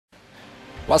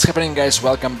What's happening, guys?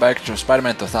 Welcome back to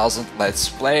Spider-Man 2000 Let's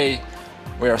Play.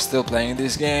 We are still playing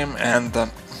this game, and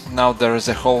now there is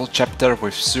a whole chapter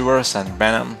with sewers and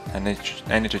Venom. I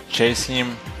need to chase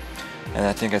him, and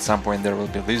I think at some point there will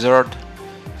be Lizard.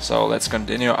 So let's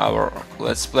continue our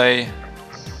Let's Play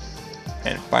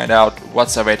and find out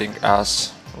what's awaiting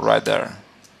us right there.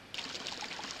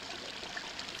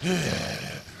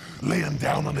 Laying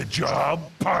down on the job,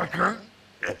 Parker?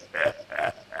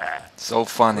 So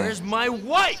funny. Where's my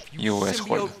wife, you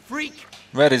asshole. symbiote freak?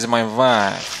 Where is my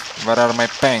wife? Where are my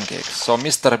pancakes? So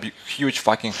Mr. Huge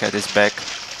fucking head is back.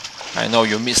 I know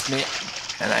you missed me,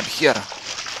 and I'm here.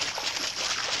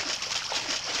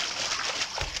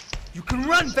 You can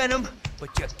run, Venom, but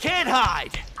you can't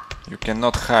hide. You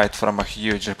cannot hide from a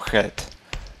huge head.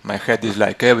 My head is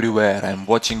like everywhere. I'm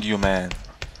watching you, man.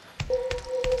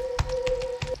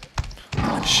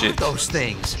 Shit. Those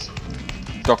things.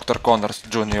 Dr. Connors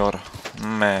Jr.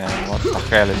 Man, what the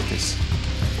hell is this?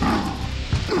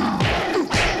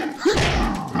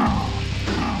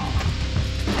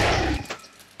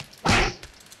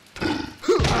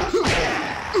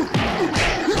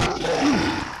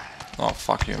 Oh,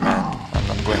 fuck you, man. I'm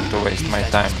not going to waste my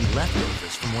time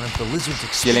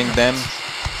killing them.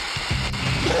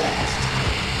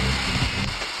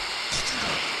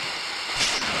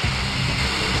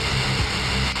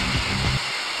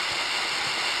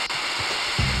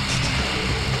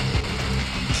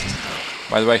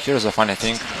 By the way, here's a funny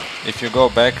thing. If you go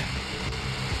back,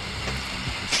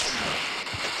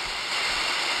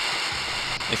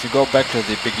 to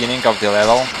the beginning of the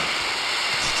level,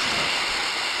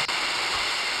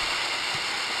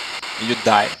 you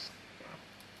die.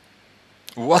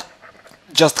 What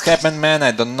just happened, man?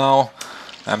 I don't know.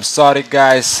 I'm sorry,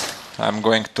 guys. I'm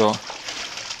going to...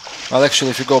 Well,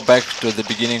 actually, if you go back to the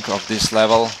beginning of this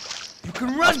level, You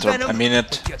can run, after Venom, a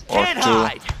minute but you or can't two,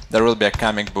 hide. there will be a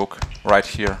comic book right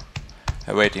here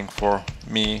waiting for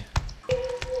me.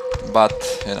 But,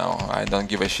 you know, I don't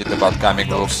give a shit about comic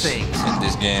books in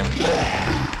this game.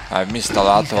 I've missed a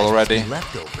lot already. You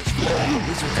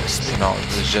know,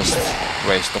 it's just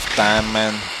waste of time,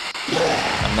 man.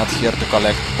 I'm not here to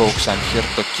collect books, I'm here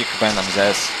to kick Venom's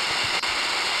ass.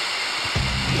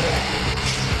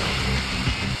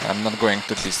 I'm not going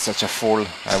to be such a fool.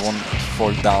 I won't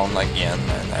fall down again,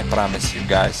 man. I promise you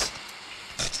guys.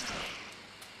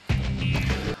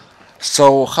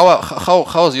 So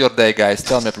how's your day, guys?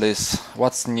 Tell me, please.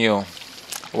 What's new?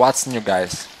 What's new,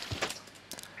 guys?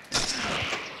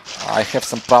 I have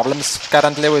some problems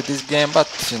currently with this game, but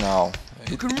you know,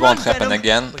 it won't happen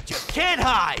again. But you can't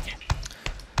hide.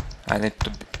 I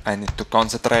need to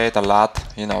concentrate a lot.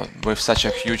 You know, with such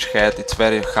a huge head, it's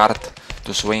very hard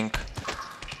to swing.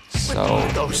 So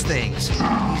Those things. These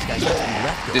guys must be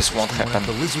leftovers this won't from one of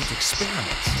happen. the lizard's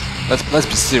experiments. Let's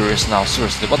be serious now.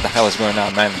 Seriously, what the hell is going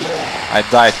on, man? I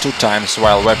died 2 times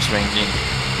while web swinging,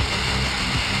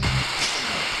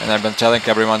 and I've been telling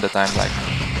everyone that I'm like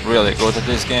really good at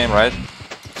this game, right?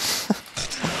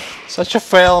 Such a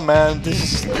fail, man. This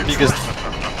is the biggest.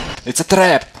 It's a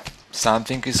trap.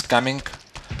 Something is coming.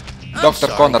 Dr.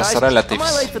 sorry, Connors guys. relatives. Am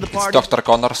I late for the It's party? Dr.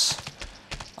 Connors'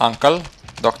 uncle,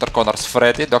 Dr. Connors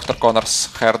Freddy, Dr. Connors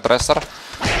hairdresser.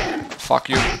 Fuck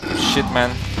you, shit,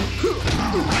 man.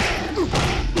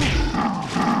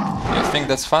 You think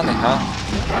that's funny, huh?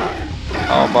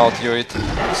 How about you eat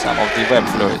some of the web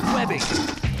fluid? Webbing.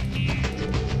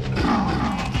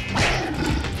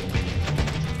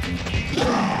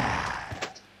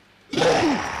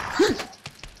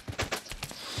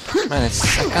 Man, I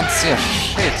can't see a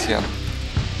shit here.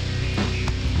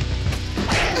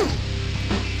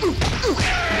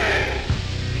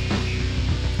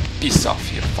 Piss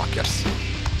off, you fuckers.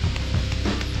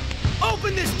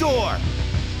 Open this door.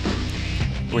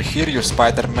 We hear you,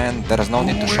 Spider-Man. There's no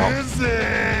need to Who shout. is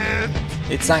it?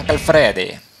 It's Uncle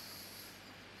Freddy.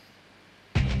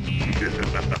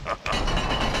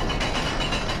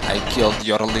 I killed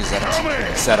your lizard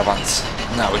servants.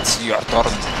 Now it's your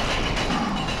turn.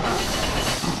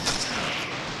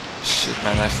 Shit,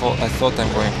 man, I thought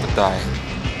I'm going to die.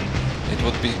 It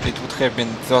would have been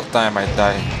the 3rd time I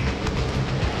die.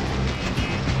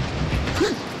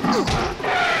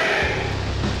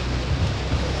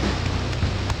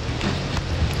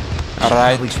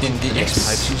 Right in the Pipes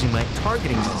ass. using my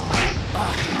targeting mode.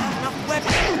 Not enough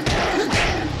weapons.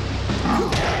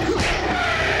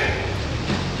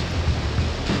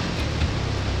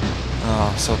 Oh,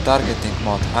 so targeting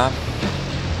mode, huh?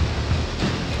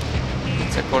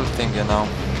 It's a cool thing, you know.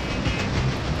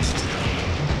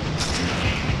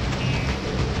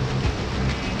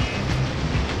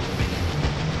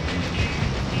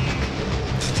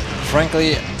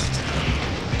 Frankly,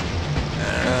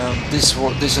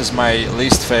 This is my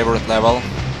least favorite level.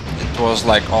 It was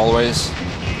like always.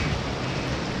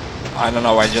 I don't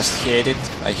know, I just hate it.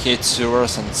 I hate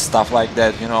sewers and stuff like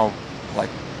that, you know, like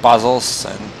puzzles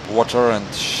and water and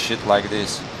shit like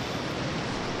this.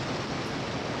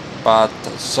 But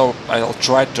so I'll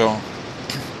try to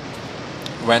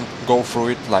go through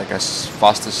it like as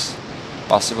fast as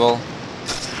possible.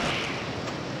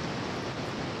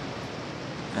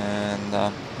 And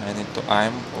I need to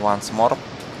aim once more.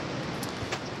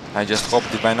 I just hope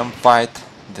the Venom fight,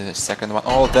 the second one.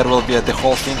 Oh, there will be the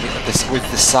whole thing with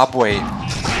the subway.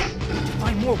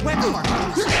 Find more weapon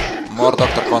cartridges. More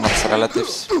Dr. Connor's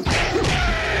relatives.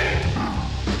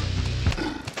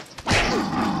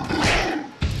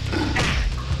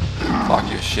 Fuck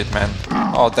you, shit, man.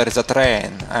 Oh, there is a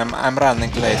train. I'm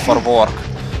running late for work.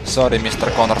 Sorry,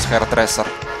 Mr. Connor's hairdresser.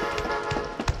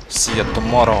 See you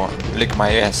tomorrow. Lick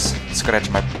my ass. Scratch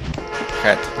my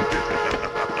head.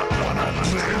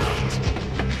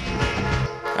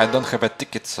 I don't have a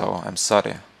ticket, so I'm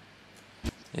sorry.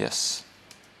 Yes.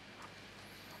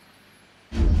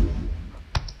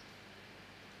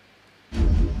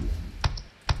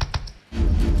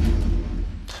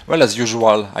 Well, as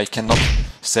usual, I cannot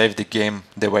save the game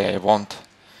the way I want.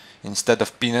 Instead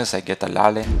of penis, I get a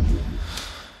lolly.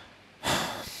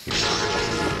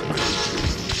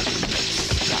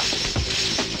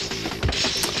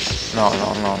 No.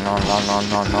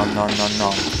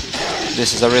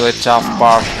 This is a really tough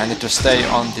part. I need to stay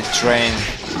on the train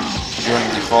during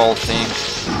the whole thing.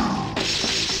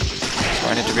 So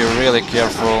I need to be really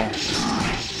careful.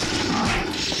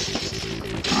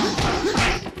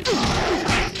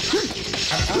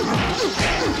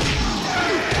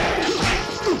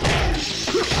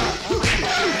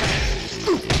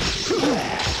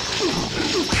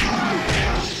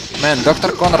 Man,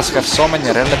 Dr. Connors have so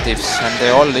many relatives and they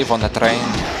all live on a train.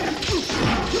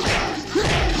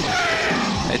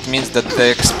 It means that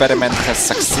the experiment has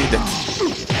succeeded.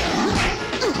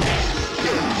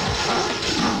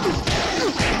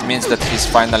 It means that he's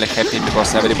finally happy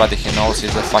because everybody he knows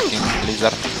is a fucking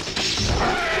lizard.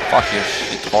 Fuck you,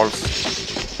 shitholes.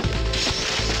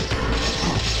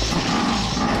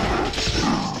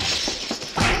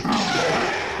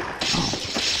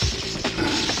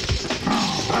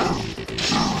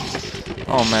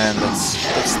 Oh man, that's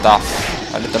tough.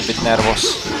 A little bit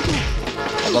nervous.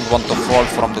 I don't want to fall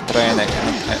from the train.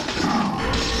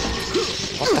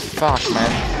 What the fuck,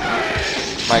 man?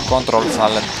 My controls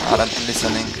aren't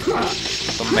listening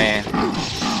to me.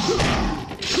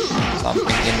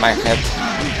 Something in my head.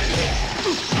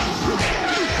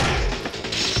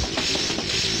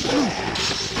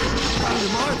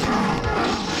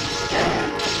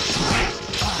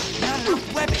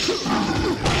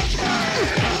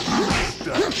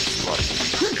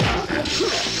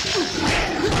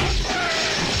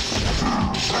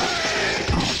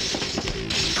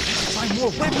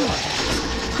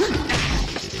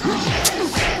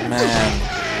 Man,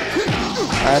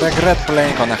 I regret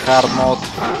playing on a hard mode.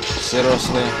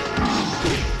 Seriously.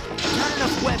 Not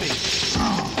enough webbing.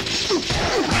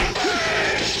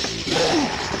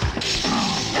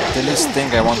 The least thing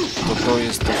I want to do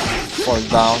is to fall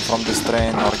down from this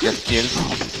train or get killed.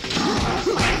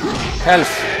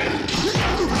 Health!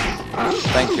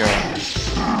 Thank you.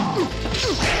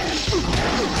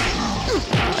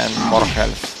 And more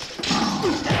health.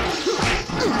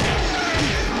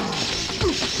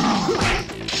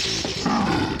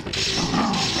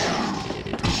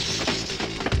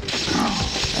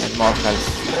 And more health.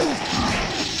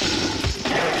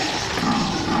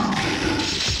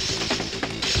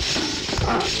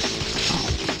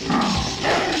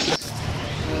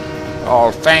 Oh,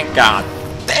 thank God!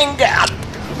 Thank God!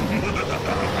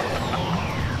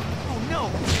 Oh no!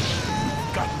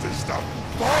 Got this stuff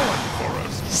falling for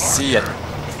us. See ya,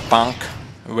 punk.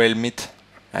 We'll meet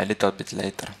a little bit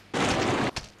later.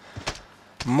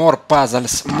 More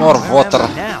puzzles, more water.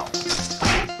 Now.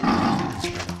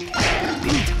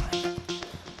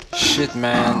 Shit,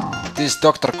 man. These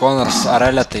Dr. Connors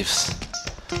relatives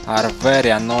are very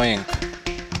annoying.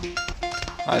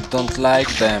 I don't like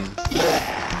them.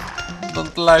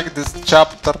 Don't like this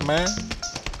chapter, man.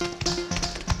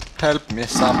 Help me,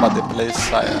 somebody,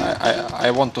 please. I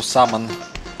want to summon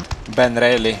Ben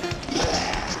Reilly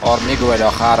or Miguel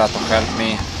O'Hara to help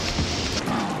me.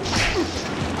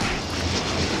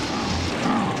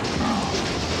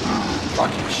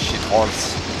 Fucking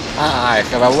shitholes. Ah, I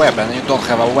have a web and you don't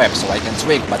have a web, so I can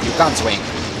swing, but you can't swing.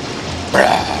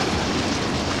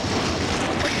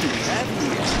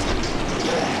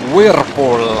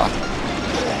 Whirlpool.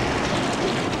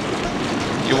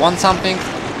 You want something?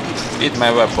 Eat my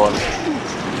web ball.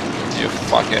 You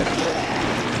fucker.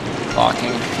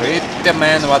 Fucking shit, the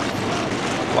man, what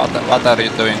are you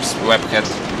doing, webhead?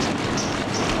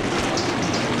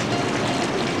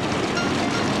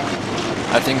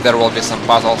 I think there will be some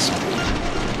puzzles.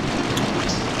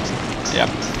 Yep.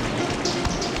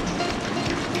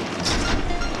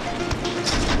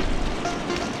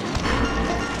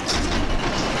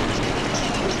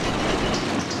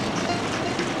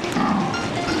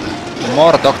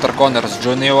 More Dr. Connors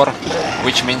Jr.,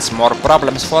 which means more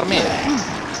problems for me.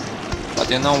 But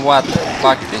you know what?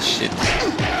 Fuck this shit.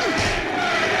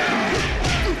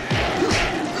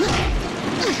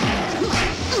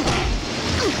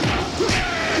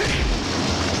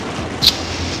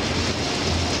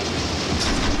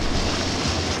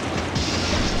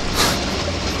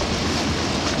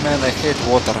 Man, I hate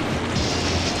water.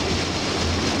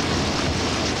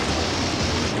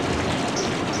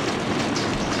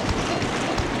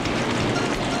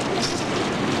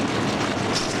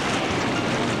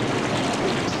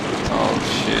 Oh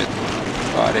shit,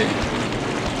 buddy.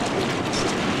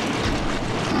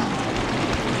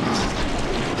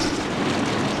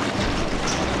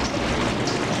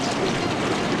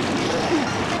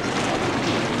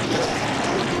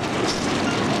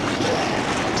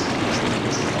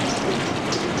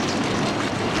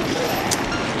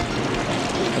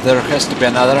 There has to be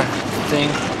another thing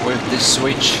with this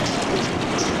switch.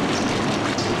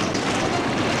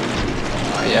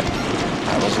 Oh, yep,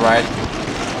 I was right.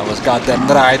 I was goddamn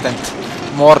right, and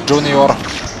more junior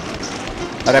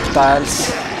reptiles.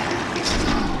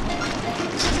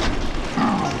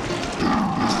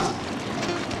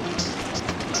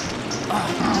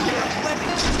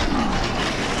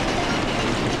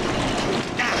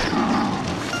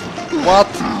 What?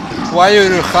 Why are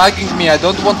you hugging me? I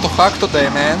don't want to hug today,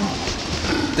 man.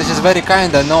 This is very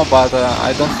kind, I know, but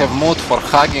I don't have mood for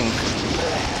hugging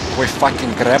with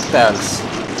fucking reptiles.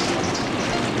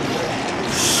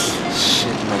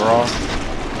 Shit, bro.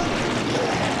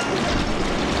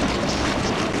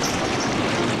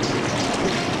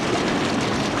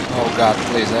 Oh god,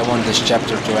 please, I want this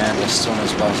chapter to end as soon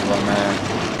as possible, man.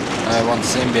 I want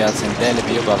symbiotes in Daily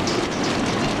Bugle.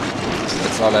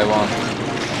 That's all I want.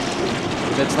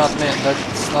 That's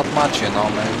not much, you know,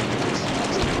 man.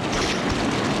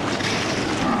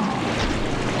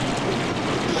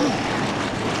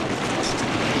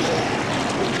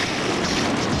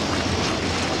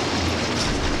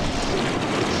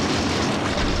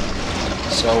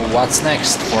 So what's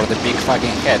next for the big fucking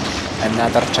head?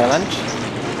 Another challenge?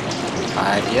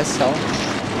 I guess so.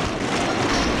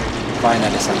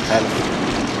 Finally some health.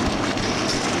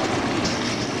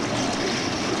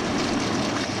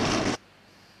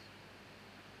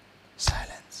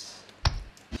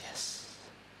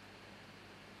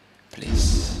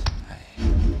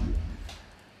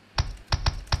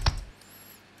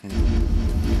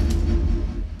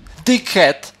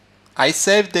 Dickhead! I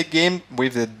saved the game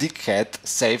with the Dickhead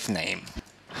save name.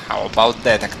 How about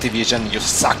that, Activision, you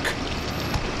suck!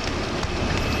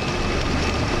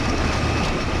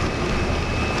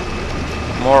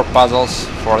 More puzzles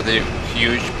for the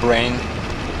huge brain.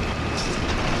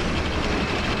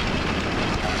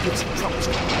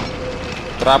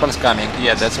 Trouble's coming.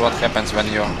 Yeah, that's what happens when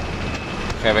you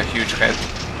have a huge head.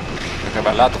 You have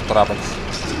a lot of troubles.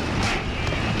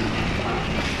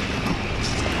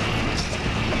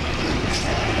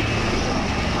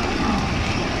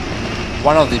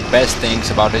 One of the best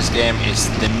things about this game is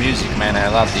the music, man. I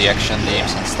love the action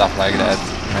themes and stuff like that.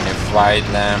 When you fight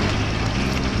them,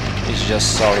 it's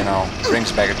just so, you know,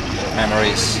 brings back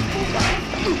memories.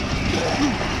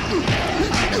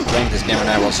 I've been playing this game when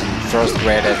I was in first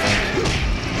grade, I think.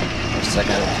 Or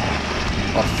second,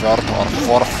 or third, or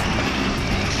fourth.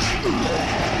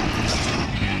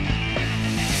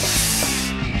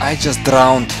 I just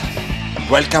drowned.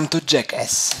 Welcome to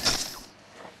Jackass.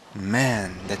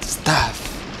 Man, that's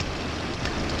tough.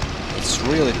 It's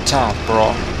really tough,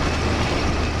 bro.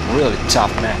 Really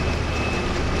tough, man.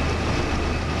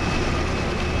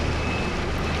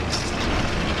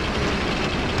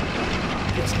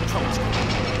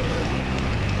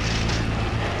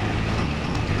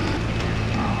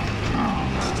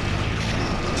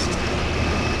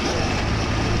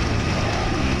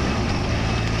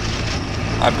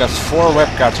 I've got 4 web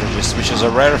cartridges, which is a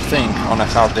rare thing on a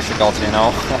hard difficulty, you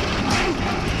know.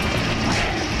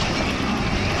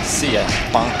 See ya,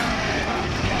 punk.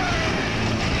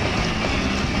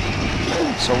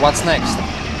 So what's next?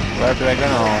 Where do I go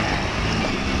now?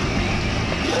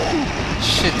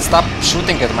 Shit, stop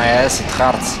shooting at my ass, it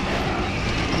hurts.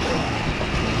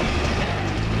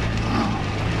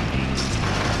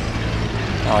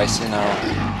 Oh, I see now.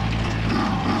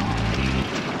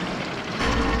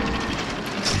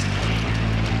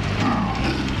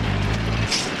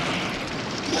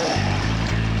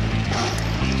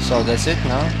 So that's it,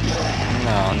 no?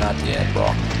 No, not yet, bro.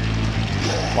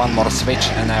 One more switch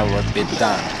and I will be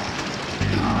done.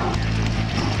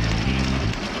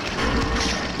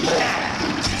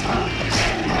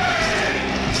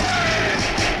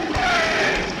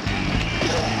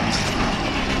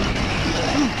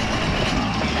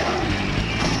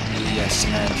 Yes,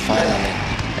 man, finally.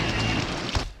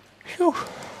 Phew.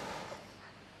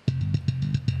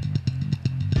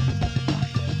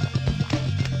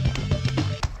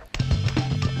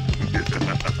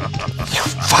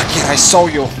 Fuck it, I saw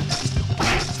you!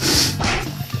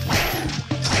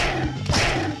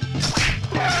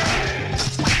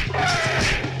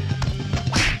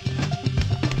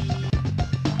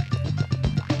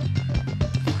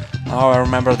 Oh, I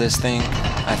remember this thing.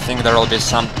 I think there will be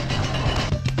some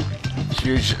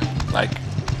huge, like,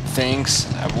 things,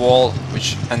 a wall,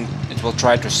 and it will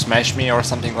try to smash me or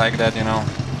something like that, you know?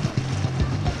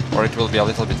 Or it will be a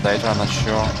little bit later, I'm not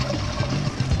sure.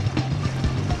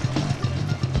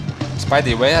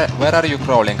 Spidey, where are you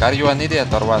crawling? Are you an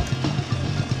idiot or what?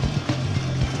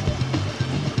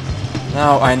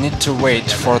 Now I need to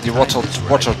wait for the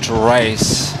water to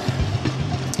rise.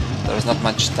 There's not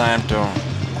much time to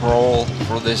crawl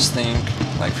through this thing,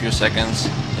 like few seconds.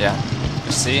 Yeah,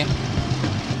 you see?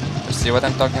 You see what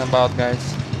I'm talking about,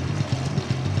 guys?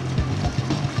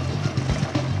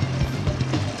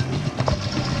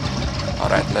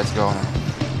 Alright, let's go now.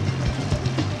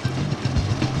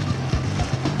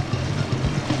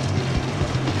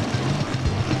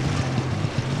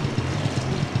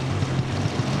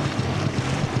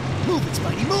 Move it,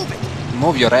 Spidey, move it!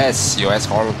 Move your ass, you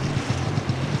asshole.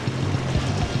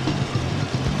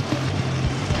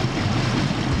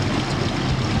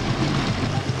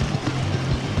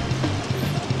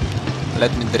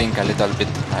 Let me drink a little bit.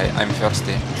 I'm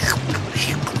thirsty.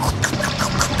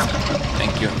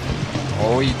 Thank you.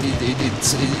 Oh, it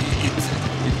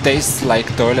tastes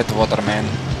like toilet water, man.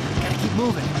 Gotta keep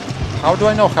moving. How do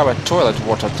I know how a toilet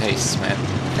water tastes, man?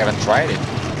 Haven't tried it.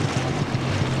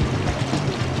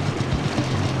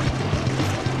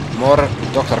 More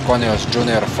Dr. Conios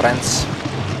Jr. friends.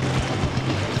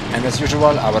 And as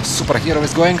usual, our superhero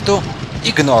is going to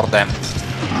ignore them.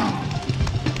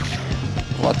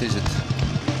 What is it?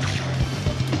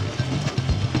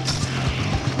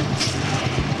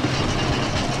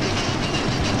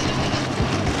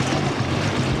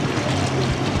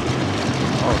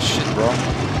 Oh shit, bro.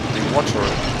 The water.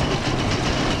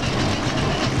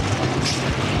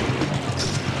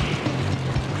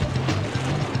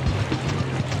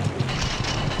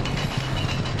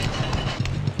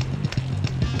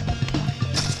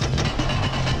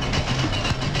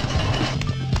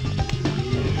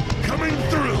 Coming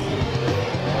through.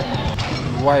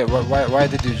 Why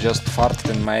did you just fart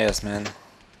in my ass, man?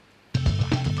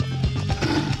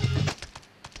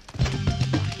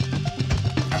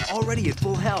 I'm already at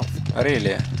full health.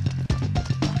 Really?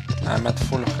 I'm at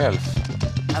full health.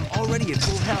 I'm already at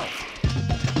full health.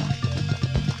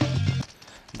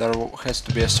 There has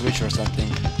to be a switch or something.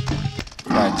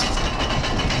 Right.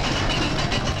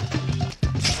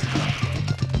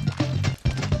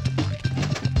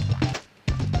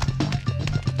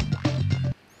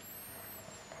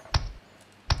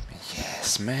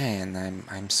 Yes, man,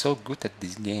 I'm so good at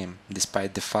this game,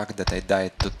 despite the fact that I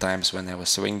died 2 times when I was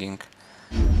swinging.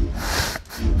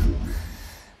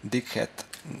 Dickhead.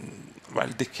 Well,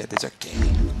 Dickhead is okay.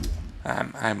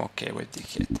 I'm okay with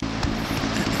Dickhead.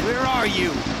 Where are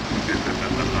you?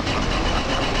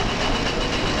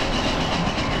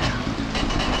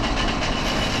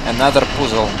 Another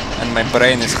puzzle, and my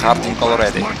brain is hurting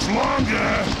already. Much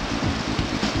longer.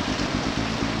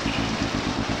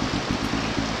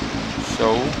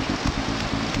 So,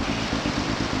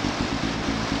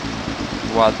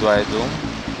 what do I do?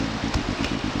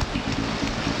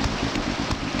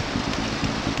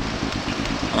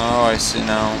 Oh, I see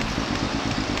now.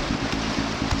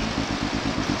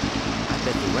 I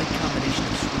bet the right combination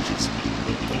of switches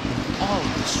will open all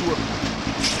of the sewer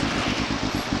portals.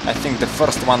 I think the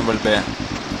first one will be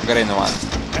green one.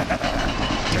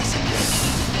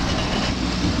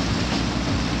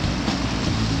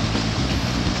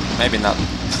 Maybe not.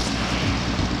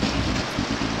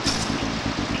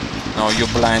 No, you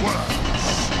blind.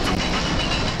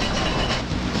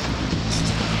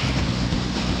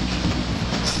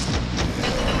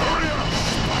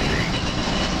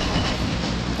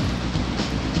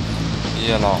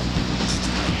 Yellow.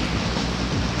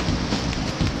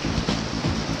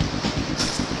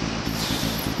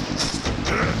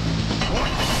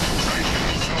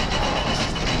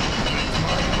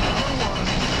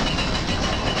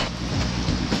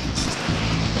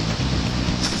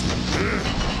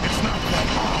 It's not that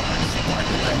hard.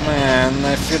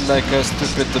 feel like a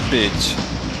stupid bitch.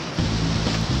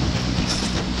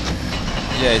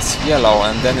 Yeah, it's yellow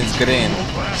and then it's green.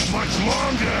 Won't last much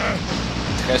longer.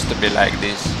 It has to be like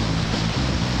this.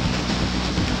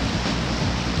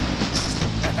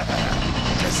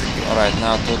 Alright,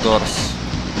 now 2 doors.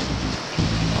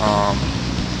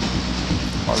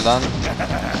 Hold on.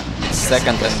 It's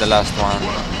second and the last one.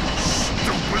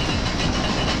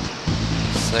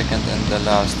 Second and the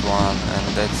last one,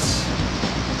 and that's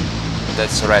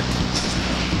red.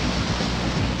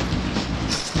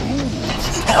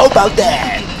 How about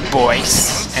that,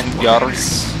 Boys and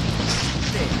girls.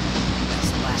 There.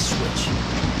 That's the last switch.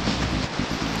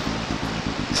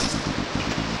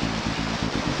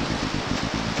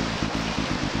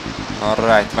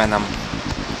 Alright, Venom.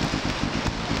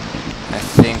 I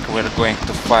think we're going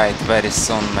to fight very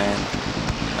soon, man.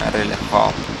 I really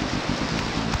hope.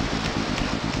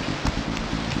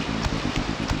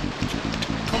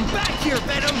 Come back here,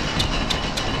 Venom!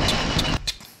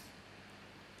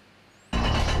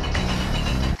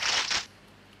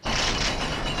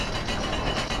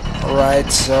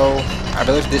 Alright, so I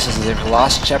believe this is the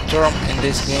last chapter in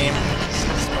this game.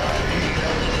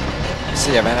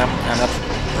 See ya, Venom. I'm not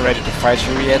ready to fight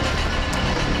you yet.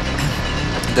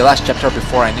 The last chapter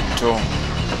before I need to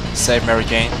save Mary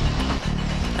Jane.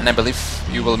 And I believe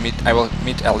I will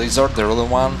meet a lizard, the real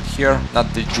one here,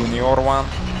 not the junior one.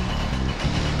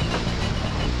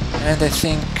 And I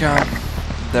think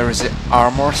there is an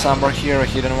armor somewhere here, a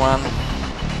hidden one.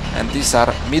 And these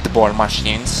are meatball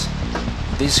machines.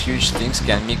 These huge things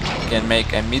can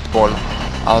make a meatball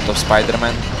out of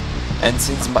Spider-Man. And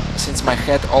since my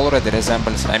head already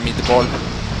resembles a meatball,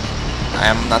 I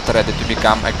am not ready to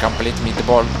become a complete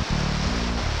meatball.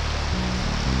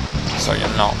 So you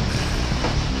know.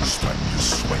 Starting to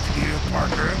sweat here,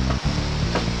 Parker.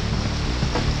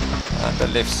 I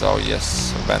believe so,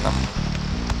 yes, Venom.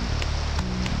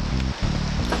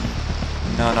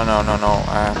 No.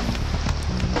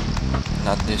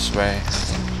 Not this way. I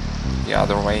think the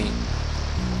other way.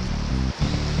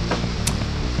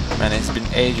 Man, it's been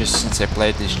ages since I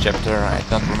played this chapter. I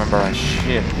don't remember a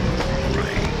shit.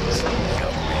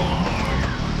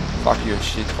 Fuck you,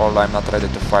 shithole. I'm not ready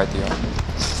to fight you.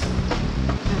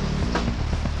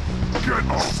 Get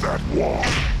off that wall.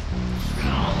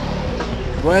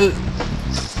 Well,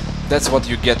 that's what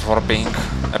you get for being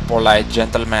a polite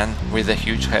gentleman with a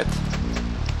huge head.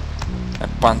 A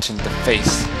punch in the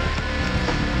face.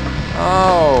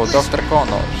 Oh, Dr.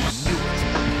 Connors.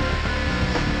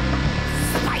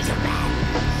 Spider-Man!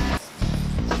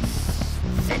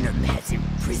 Venom has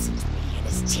imprisoned me and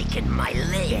has taken my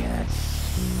lair.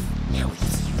 Now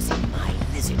he's using my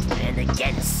lizard man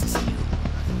against you.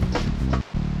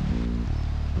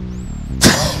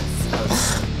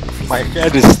 My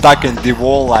head is stuck in the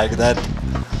wall like that,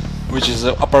 which is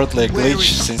apparently a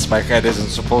glitch since my head isn't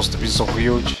supposed to be so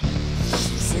huge.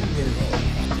 He's in the lair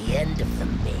at the end of the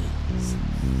maze.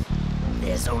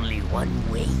 There's only one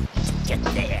way to get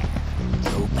there.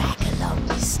 Go back along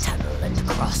this tunnel and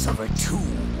cross over 2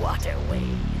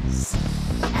 waterways.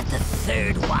 At the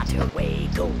 3rd waterway,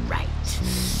 go right.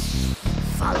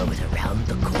 Follow it around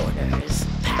the corners,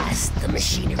 past the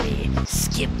machinery,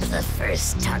 skip the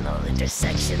first tunnel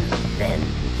intersection, then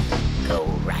go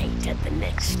right at the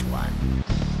next one.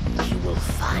 You will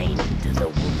find the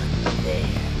woman there.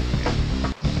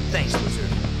 Thanks, Wizard.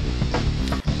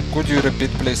 Could you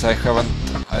repeat, please? I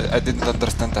didn't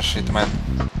understand that shit, man.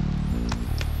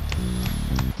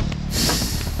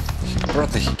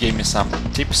 Apparently he gave me some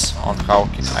tips on how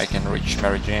I can reach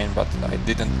Mary Jane, but I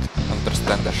didn't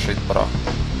understand the shit, bro.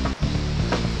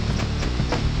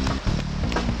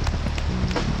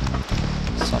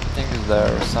 Something's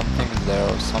there, something's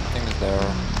there, something's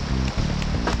there.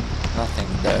 Nothing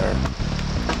there.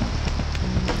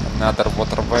 Another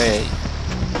waterway.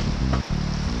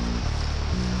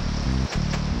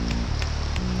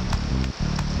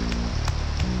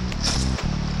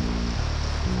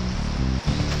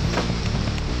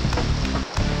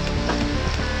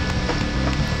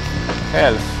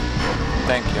 Health.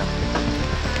 Thank you.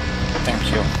 Thank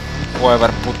you. Whoever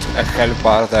put a health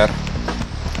bar there.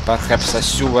 Perhaps a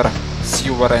sewer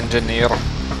engineer.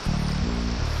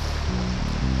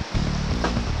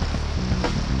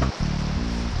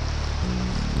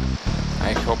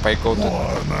 I hope I go to...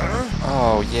 Warmer.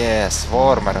 Oh yes,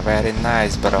 warmer. Very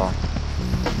nice, bro.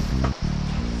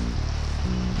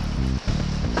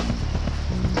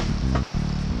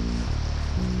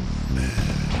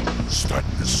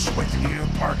 Starting to sweat here,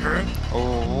 Parker.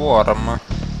 Warm.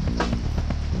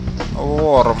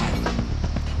 Warm.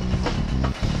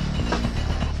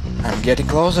 I'm getting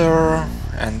closer.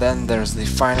 And then there's the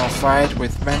final fight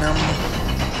with Venom.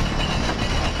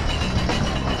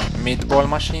 meatball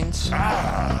machines.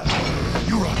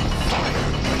 You're on fire.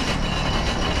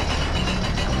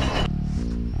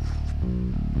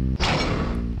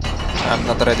 I'm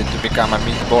not ready to become a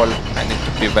meatball. I need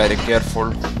to be very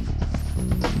careful.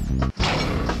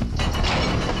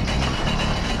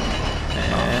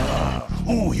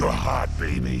 Ooh, you're hot,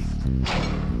 baby.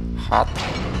 Hot?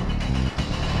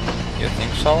 You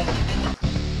think so?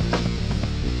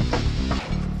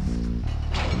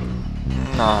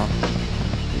 No.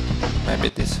 Maybe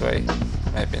this way.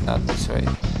 Maybe not this way.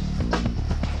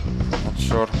 Not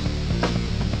sure.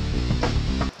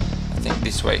 I think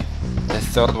this way. The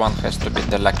third one has to be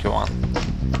the lucky one.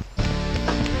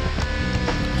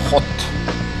 Hot.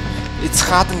 It's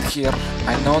hot in here.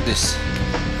 I know this.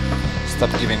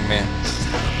 Stop giving me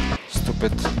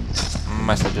stupid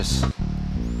messages.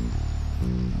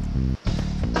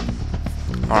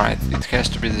 Alright, it has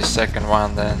to be the second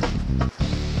one then.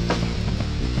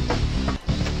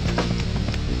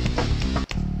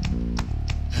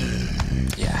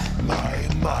 Yeah. My.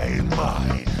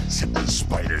 Send the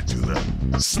spider to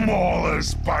the smaller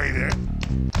spider.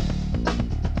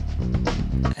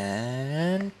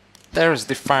 And there's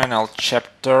the final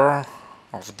chapter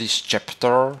of this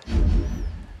chapter.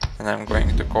 And I'm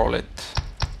going to call it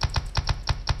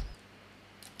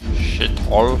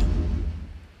shithole.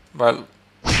 Well,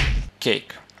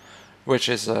 cake, which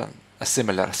is a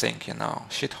similar thing, you know.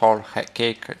 Shithole,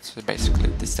 cake, it's basically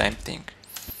the same thing.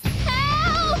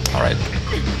 Help! Alright,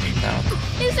 now.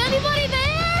 Is anybody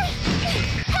there?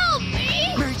 Help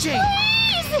me! Mary Jane!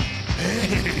 Please!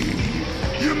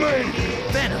 Hey, you made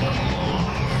it. Venom!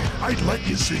 I'd let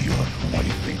you see your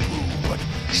wifey boo, but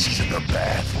she's in the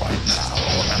bath right now.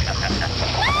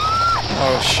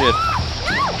 Oh shit.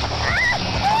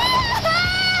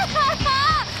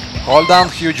 Hold on,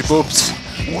 huge boobs.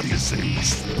 What do you say,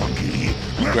 Spunky?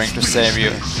 I'm going to save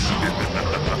you.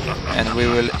 And we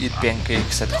will eat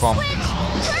pancakes at home.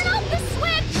 Turn off the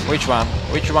switch! Which one?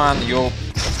 Which one, you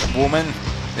woman?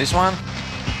 This one?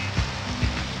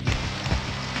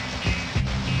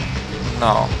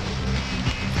 No.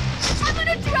 I'm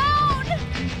gonna drown!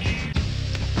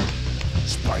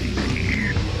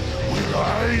 Spidey, where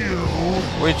are you?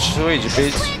 Which switch,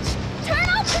 bitch? Switch! Turn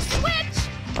off the switch!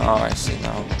 Oh, I see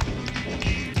now.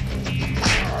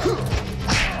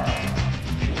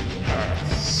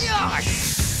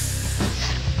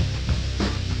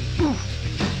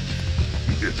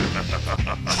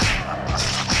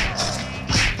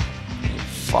 You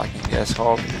fucking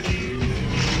asshole.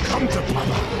 Come to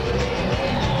Papa.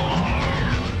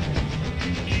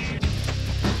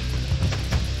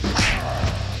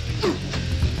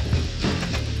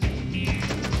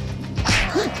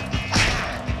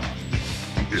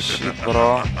 Shit,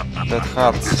 bro. That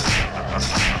hurts.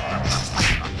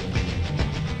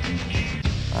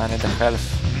 I need the health.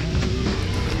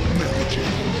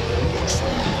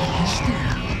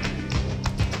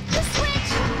 The switch!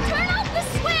 Turn off the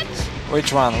switch!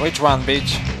 Which one? Which one,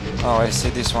 bitch? Oh, I see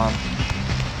this one.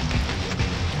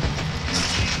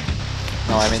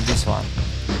 No, I mean this one.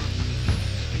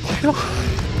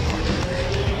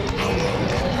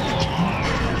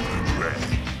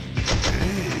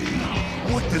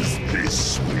 What does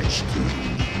this switch do?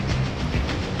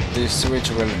 This switch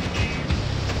will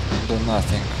do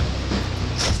nothing.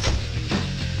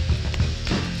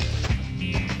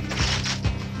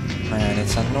 Man,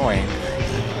 it's annoying.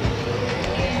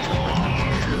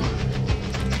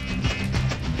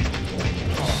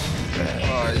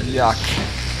 Oh, yuck.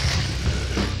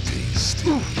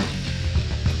 Tasty.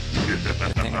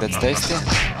 I think that's tasty.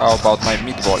 How about my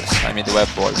meatballs? I mean web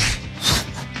balls.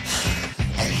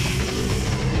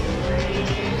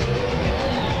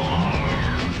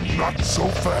 Not so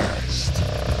fast.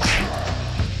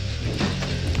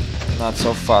 Not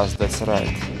so fast, that's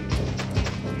right.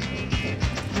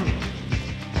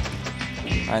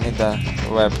 I need a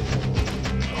web.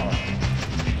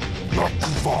 Not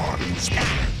too far,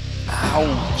 Spider.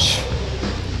 Ouch!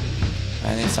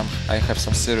 I have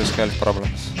some serious health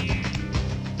problems.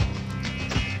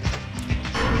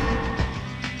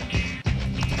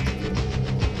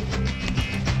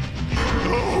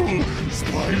 Oh,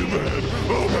 Spider-Man!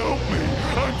 Oh, help me!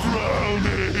 I'm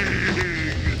drowning!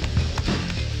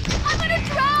 I'm gonna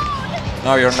drown!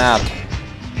 No, you're not.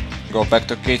 Go back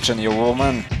to kitchen, you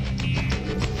woman.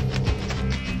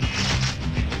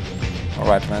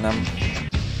 Alright, Venom.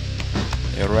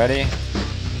 You ready?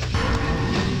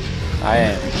 I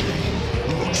am.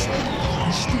 Looks like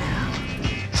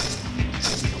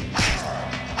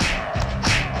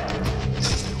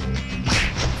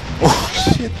Oh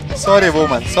shit! Sorry,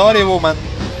 woman. Sorry, woman.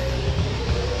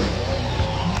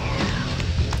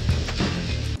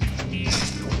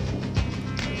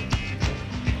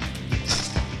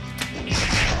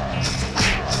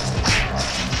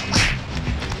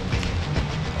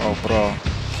 bro.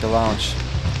 He launched.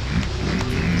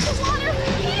 The water!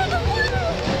 Peter, the water!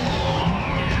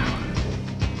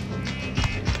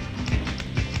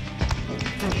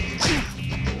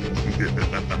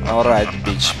 Alright,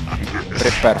 bitch.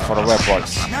 Prepare for web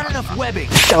balls. Not enough webbing.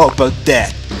 How about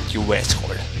that, you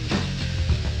asshole?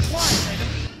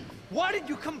 Why did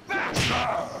you come back?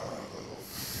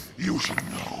 You should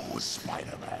know,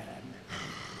 Spider-Man.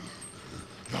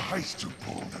 The heist you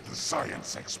pulled at the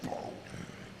Science Expo.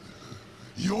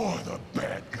 You're the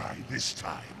bad guy this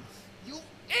time. You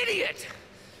idiot!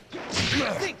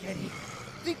 Think, Eddie.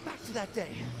 Think back to that day.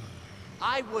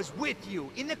 I was with you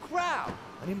in the crowd.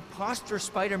 An imposter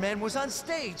Spider-Man was on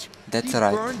stage. That's He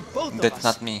right. burned both of That's us,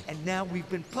 not me. And now we've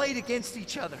been played against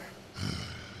each other.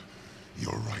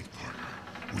 You're right, partner.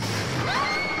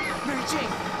 Mary Jane!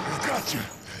 Gotcha.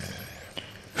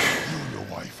 You and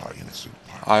your wife are innocent,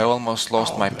 partner. I almost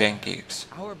lost my pancakes.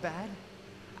 Our bad?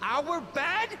 Our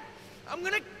bad? I'm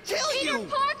gonna kill Peter you!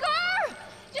 Parker!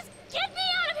 Just get me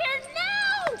out of here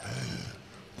now!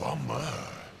 Bummer.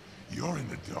 You're in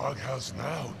the doghouse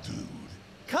now, dude.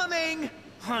 Coming,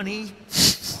 honey.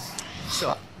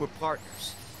 So, we're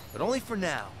partners. But only for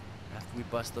now. After we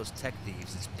bust those tech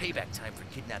thieves, it's payback time for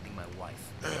kidnapping my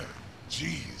wife.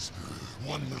 Jeez,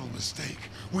 one little mistake.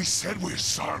 We said we're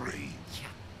sorry. Yeah,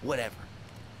 whatever.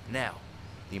 Now,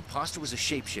 the imposter was a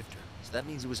shapeshifter. So that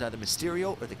means it was either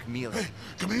Mysterio or the Chameleon. Hey,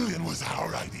 Chameleon was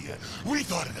our idea. We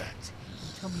thought of that.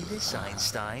 Tell me this,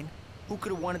 Einstein. Who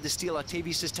could have wanted to steal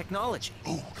Octavius' technology?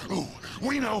 Ooh,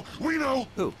 we know.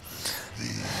 Who? The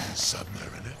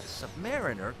Submariner.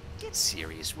 Submariner? Get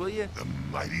serious, will you? The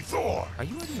mighty Thor. Are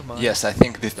you out of your mind? Yes, I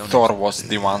think the Thor was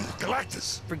the one.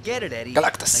 Galactus. Forget it, Eddie.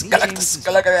 Galactus, I need Galactus, Jameson's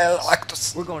help.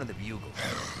 Galactus. We're going to the Bugle.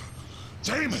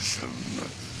 Jameson.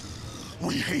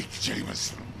 We hate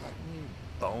Jameson.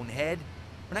 Bonehead.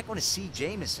 We're not going to see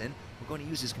Jameson. We're going to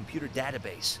use his computer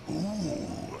database.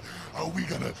 Ooh, are we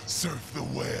gonna surf the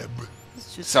web?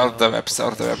 It's just Sort the web,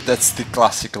 sort the web. That's the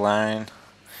classic line.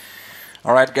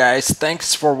 Alright guys,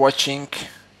 thanks for watching.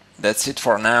 That's it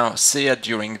for now. See ya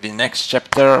during the next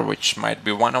chapter, which might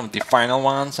be one of the final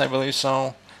ones, I believe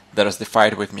so. There's the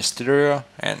fight with Mysterio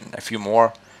and a few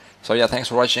more. So yeah, thanks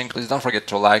for watching. Please don't forget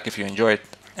to like if you enjoyed,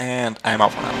 and I'm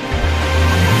out for now.